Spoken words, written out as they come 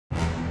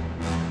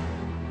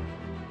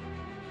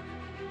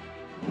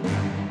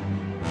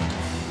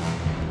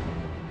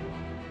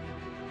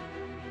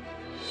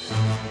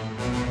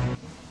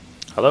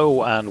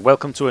Hello and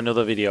welcome to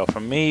another video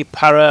from me,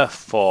 Para,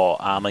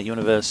 for Arma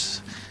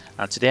Universe,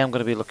 and today I'm going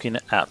to be looking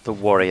at the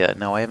Warrior.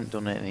 Now I haven't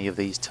done any of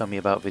these Tell Me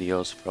About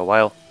videos for a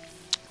while,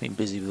 been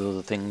busy with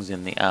other things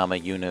in the Arma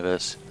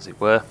Universe as it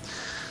were.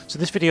 So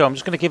this video I'm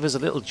just going to give us a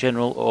little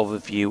general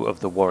overview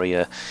of the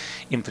Warrior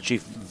Infantry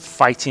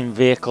fighting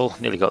vehicle.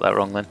 Nearly got that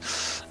wrong then.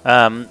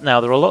 Now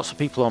there are lots of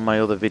people on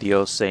my other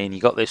videos saying you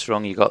got this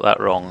wrong, you got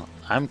that wrong.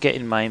 I'm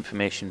getting my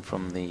information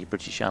from the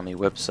British Army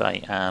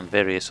website and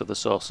various other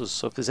sources,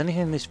 so if there's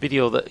anything in this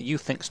video that you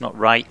think's not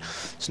right,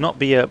 it's not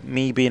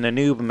me being a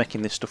noob and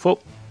making this stuff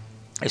up.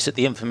 It's that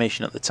the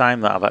information at the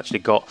time that I've actually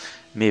got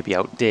may be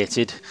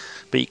outdated,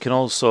 but you can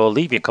also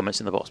leave your comments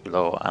in the box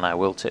below and I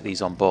will take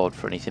these on board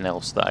for anything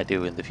else that I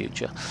do in the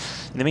future.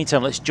 In the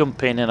meantime, let's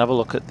jump in and have a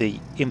look at the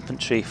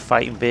infantry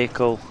fighting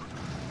vehicle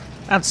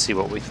and see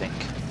what we think.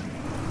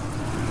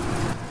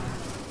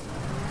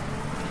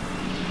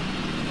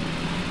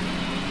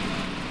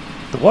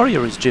 The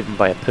Warrior is driven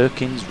by a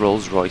Perkins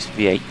Rolls-Royce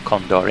V8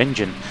 Condor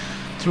engine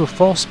through a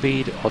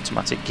 4-speed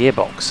automatic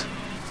gearbox.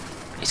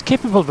 It's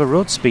capable of a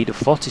road speed of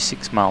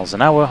 46 miles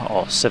an hour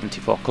or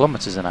 74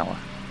 kilometers an hour.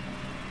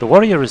 The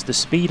Warrior has the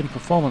speed and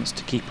performance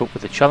to keep up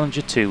with the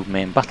Challenger 2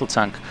 main battle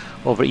tank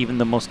over even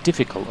the most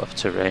difficult of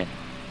terrain.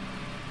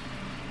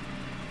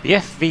 The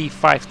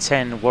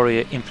FV510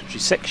 Warrior Infantry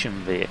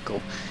Section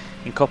vehicle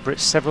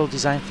incorporates several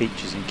design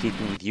features in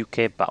keeping with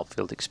UK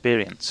battlefield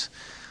experience.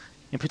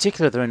 In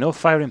particular, there are no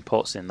firing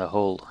ports in the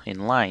hull,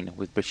 in line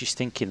with British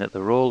thinking that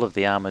the role of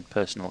the armoured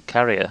personnel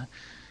carrier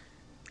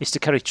is to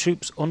carry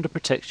troops under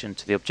protection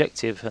to the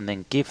objective and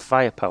then give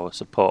firepower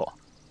support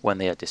when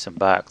they are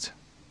disembarked.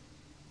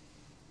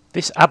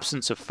 This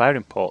absence of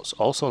firing ports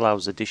also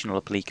allows additional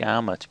oblique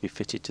armour to be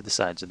fitted to the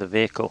sides of the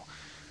vehicle,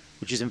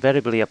 which is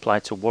invariably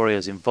applied to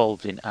warriors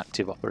involved in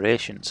active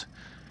operations.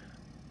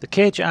 The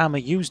cage armour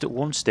used at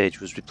one stage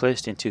was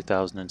replaced in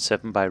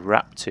 2007 by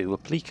RAP 2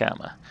 oblique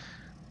armour.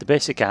 The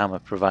basic armour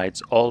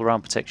provides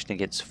all-round protection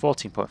against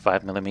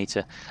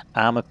 14.5mm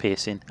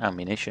armour-piercing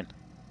ammunition.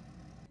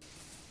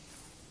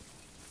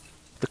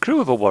 The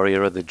crew of a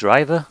Warrior are the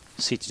driver,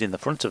 seated in the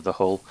front of the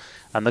hull,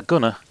 and the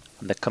gunner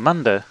and the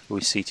commander, who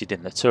is seated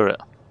in the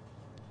turret.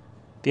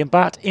 The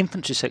embarked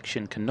infantry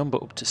section can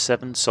number up to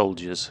 7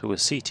 soldiers who are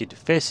seated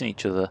facing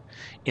each other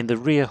in the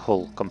rear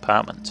hull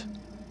compartment.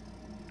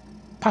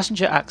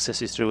 Passenger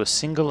access is through a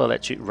single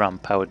electric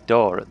ram-powered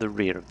door at the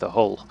rear of the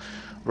hull,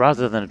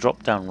 rather than a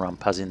drop-down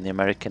ramp as in the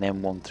American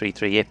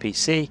M133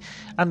 APC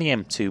and the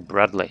M2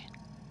 Bradley.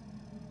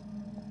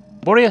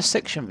 Warrior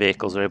section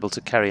vehicles are able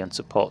to carry and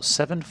support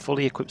 7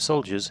 fully equipped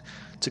soldiers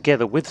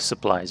together with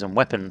supplies and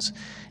weapons,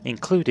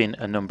 including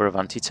a number of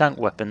anti-tank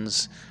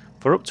weapons,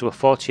 for up to a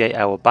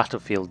 48-hour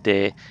battlefield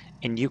day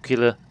in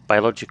nuclear,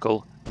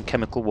 biological and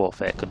chemical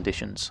warfare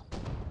conditions.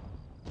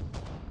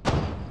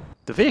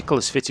 The vehicle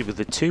is fitted with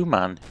a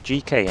 2-man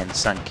GKN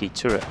Sankey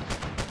turret,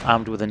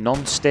 armed with a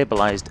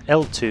non-stabilised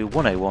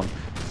L2-1A1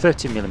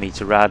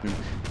 30mm Radin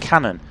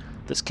cannon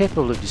that's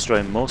capable of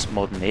destroying most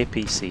modern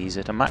APCs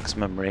at a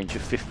maximum range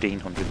of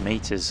 1500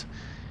 metres.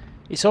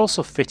 It's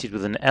also fitted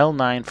with an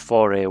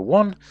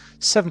L9-4A1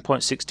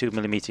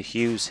 7.62mm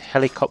Hughes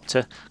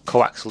helicopter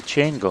coaxial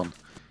chain gun.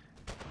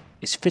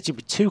 It's fitted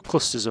with 2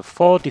 clusters of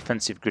 4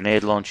 defensive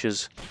grenade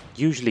launchers,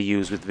 usually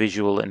used with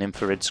visual and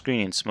infrared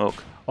screening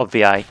smoke, or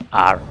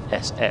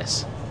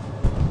VIRSS.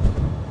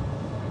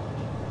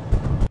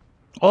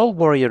 All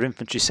Warrior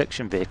Infantry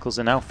Section vehicles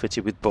are now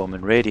fitted with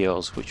Bowman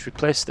radios, which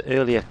replaced the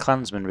earlier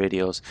Clansman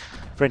radios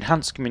for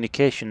enhanced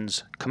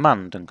communications,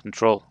 command and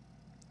control.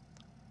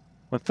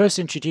 When first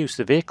introduced,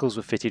 the vehicles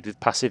were fitted with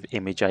passive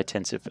image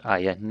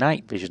intensifier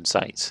night vision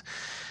sights.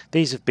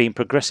 These have been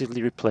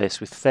progressively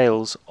replaced with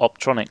Thales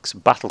Optronics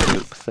Battle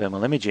Group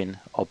Thermal Imaging,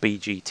 or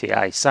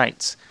BGTI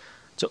sights,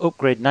 to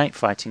upgrade night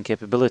fighting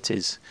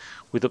capabilities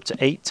with up to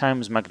 8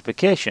 times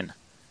magnification.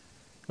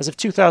 As of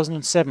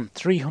 2007,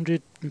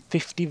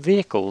 350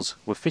 vehicles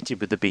were fitted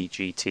with the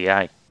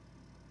BGTI.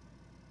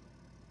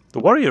 The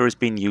Warrior has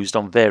been used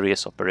on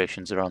various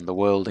operations around the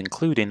world,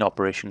 including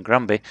Operation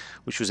Granby,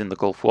 which was in the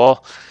Gulf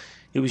War.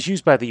 It was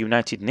used by the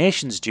United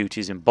Nations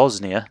duties in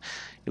Bosnia.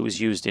 It was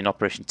used in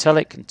Operation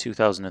Telek in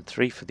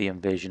 2003 for the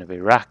invasion of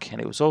Iraq, and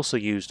it was also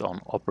used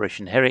on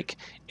Operation Herrick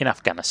in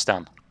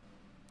Afghanistan.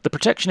 The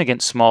protection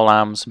against small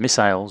arms,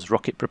 missiles,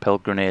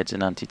 rocket-propelled grenades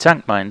and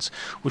anti-tank mines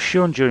was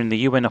shown during the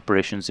UN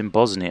operations in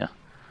Bosnia.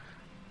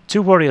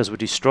 2 Warriors were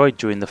destroyed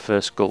during the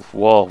First Gulf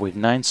War, with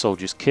 9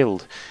 soldiers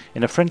killed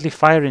in a friendly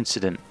fire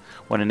incident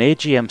when an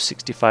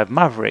AGM-65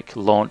 Maverick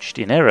launched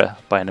in error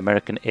by an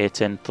American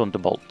A-10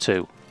 Thunderbolt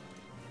II.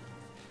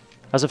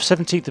 As of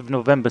 17th of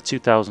November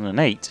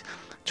 2008,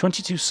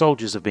 22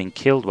 soldiers have been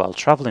killed while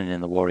travelling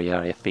in the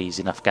Warrior IFVs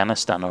in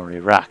Afghanistan or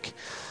Iraq.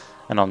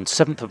 And on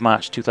 7th of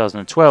March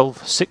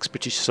 2012, 6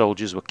 British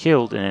soldiers were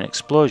killed in an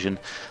explosion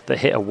that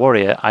hit a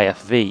Warrior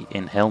IFV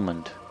in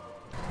Helmand.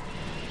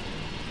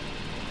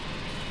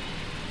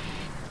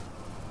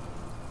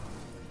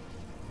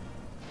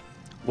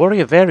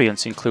 Warrior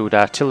variants include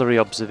Artillery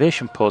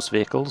Observation Post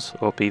Vehicles,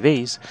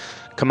 OPVs,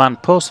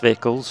 Command Post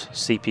Vehicles,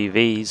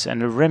 CPVs,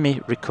 and a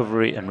REMI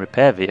Recovery and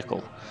Repair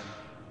Vehicle.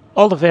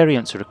 All the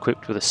variants are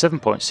equipped with a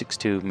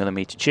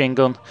 7.62mm chain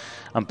gun,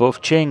 and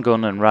both chain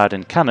gun and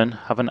Radan cannon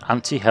have an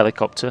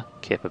anti-helicopter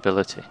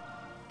capability.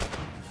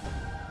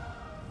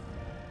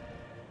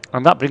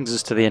 And that brings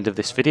us to the end of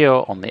this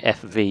video on the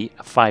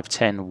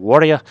FV510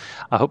 Warrior.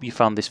 I hope you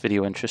found this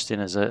video interesting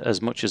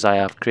as much as I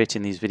have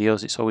creating these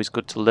videos. It's always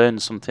good to learn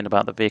something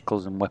about the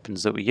vehicles and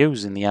weapons that we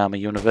use in the Arma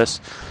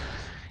universe.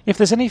 If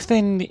there's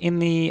anything in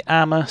the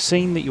Arma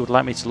scene that you would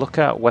like me to look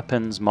at,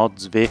 weapons,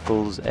 mods,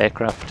 vehicles,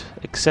 aircraft,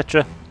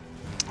 etc.,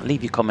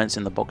 leave your comments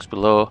in the box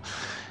below.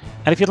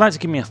 And if you'd like to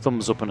give me a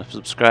thumbs up and a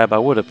subscribe, I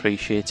would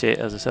appreciate it.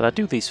 As I said, I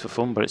do these for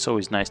fun, but it's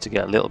always nice to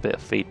get a little bit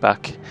of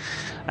feedback.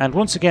 And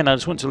once again, I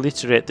just want to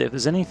reiterate that if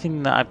there's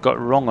anything that I've got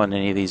wrong on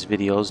any of these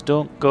videos,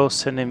 don't go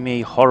sending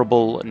me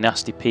horrible,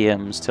 nasty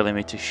PMs telling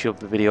me to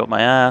shove the video up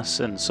my ass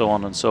and so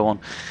on and so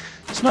on.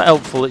 It's not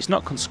helpful, it's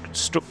not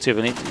constructive,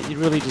 and it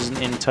really doesn't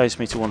entice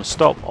me to want to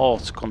stop or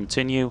to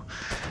continue.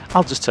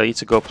 I'll just tell you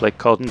to go play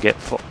COD and get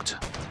fucked.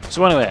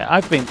 So anyway,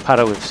 I've been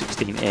Para with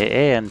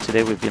 16AA, and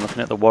today we've been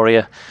looking at the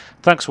Warrior.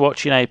 Thanks for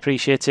watching, I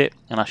appreciate it,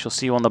 and I shall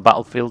see you on the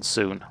battlefield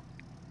soon.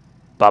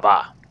 Bye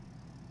bye.